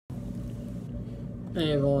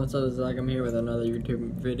Hey everyone, so this is Zach. I'm here with another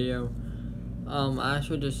YouTube video. I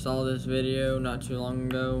actually just saw this video not too long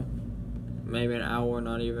ago, maybe an hour,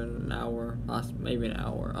 not even an hour, maybe an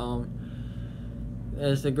hour.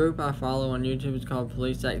 It's the group I follow on YouTube. It's called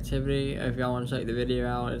Police Activity. If y'all want to check the video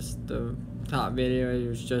out, it's the top video. It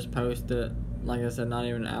was just posted, like I said, not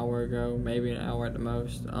even an hour ago, maybe an hour at the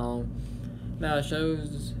most. Now it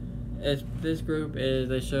shows, this group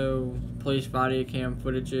they show police body cam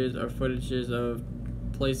footages or footages of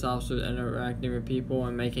police officers interacting with people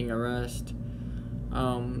and making arrests.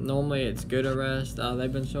 Normally it's good arrests.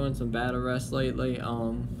 They've been showing some bad arrests lately.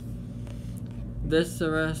 This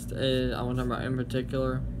arrest is I want to talk about in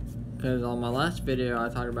particular because on my last video I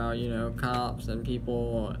talked about, you know, cops and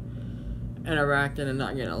people interacting and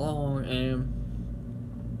not getting along, and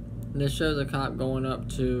this shows a cop going up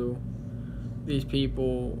to these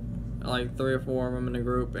people, like 3 or 4 of them in a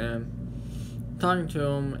group, and talking to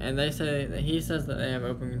them, and he says that they have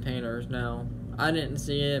open containers. Now, I didn't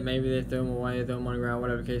see it. Maybe they threw them away, threw them on the ground,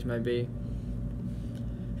 whatever the case may be.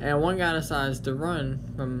 And one guy decides to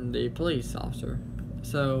run from the police officer.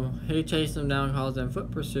 So he chases him down, calls them foot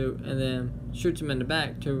pursuit, and then shoots him in the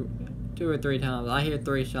back two or 3 times. I hear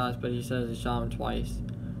 3 shots, but he says he shot him twice.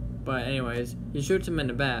 But anyways, he shoots him in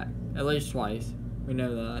the back at least twice. We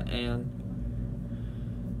know that. And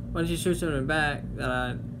once he shoots him in the back,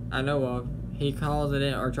 that I know of, he calls it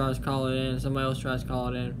in, or tries to call it in. Somebody else tries to call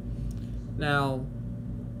it in. Now,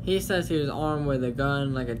 he says he was armed with a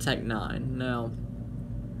gun, like a Tech 9. Now,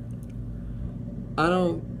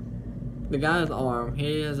 the guy's armed.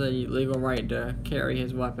 He has a legal right to carry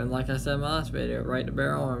his weapon. Like I said in my last video, right to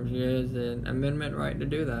bear arms. He has an amendment right to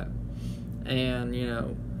do that. And, you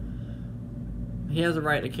know, he has a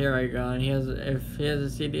right to carry a gun. If he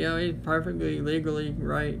has a CDL, he's perfectly legally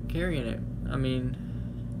right carrying it. I mean,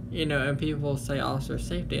 you know, and people say officer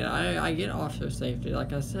safety, and I get officer safety.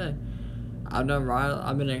 Like I said, I've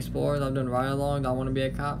been explorers, I've done ride-alongs, I want to be a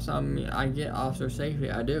cop, so I get officer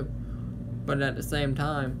safety, I do. But at the same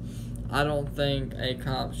time, I don't think a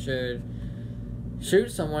cop should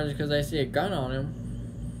shoot someone just because they see a gun on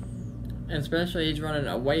him, and especially he's running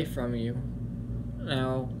away from you.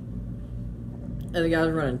 Now, if the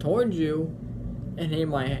guy's running towards you, and he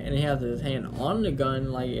has his hand on the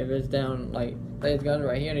gun, like if it's down, like say his gun's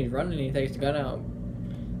right here and he's running and he takes the gun out,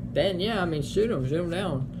 then yeah, I mean shoot him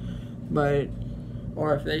down. But,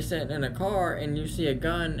 or if they sit in a car and you see a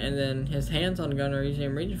gun and then his hand's on the gun, or you see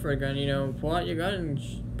him reaching for a gun, you know, pull out your gun and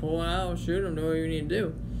pull it out, shoot him, do what you need to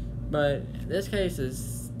do. But this case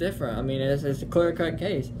is different. I mean, it's a clear-cut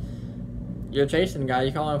case. You're chasing a guy,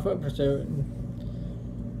 you call him a foot pursuit.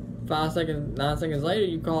 9 seconds later,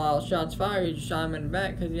 you call out shots fired, you just shot him in the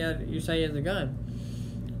back because you say he has a gun.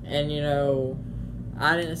 And, you know,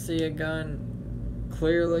 I didn't see a gun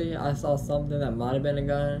clearly. I saw something that might have been a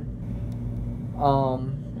gun.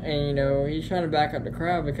 And, you know, he's trying to back up the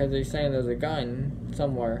crowd because he's saying there's a gun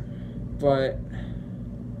somewhere. But,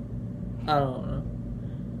 I don't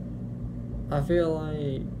know. I feel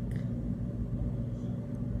like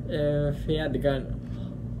if he had the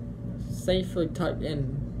gun safely tucked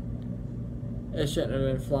in, it shouldn't have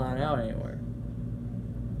been flying out anywhere.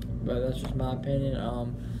 But that's just my opinion.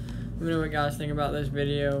 Let me know what you guys think about this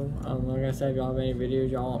video. Like I said, if y'all have any videos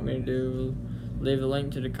y'all want me to do, leave a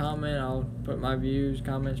link to the comment. I'll put my views,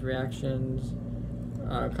 comments, reactions,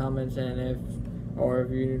 comments, and if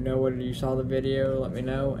you know whether you saw the video, let me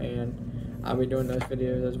know, and I'll be doing those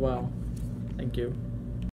videos as well. Thank you.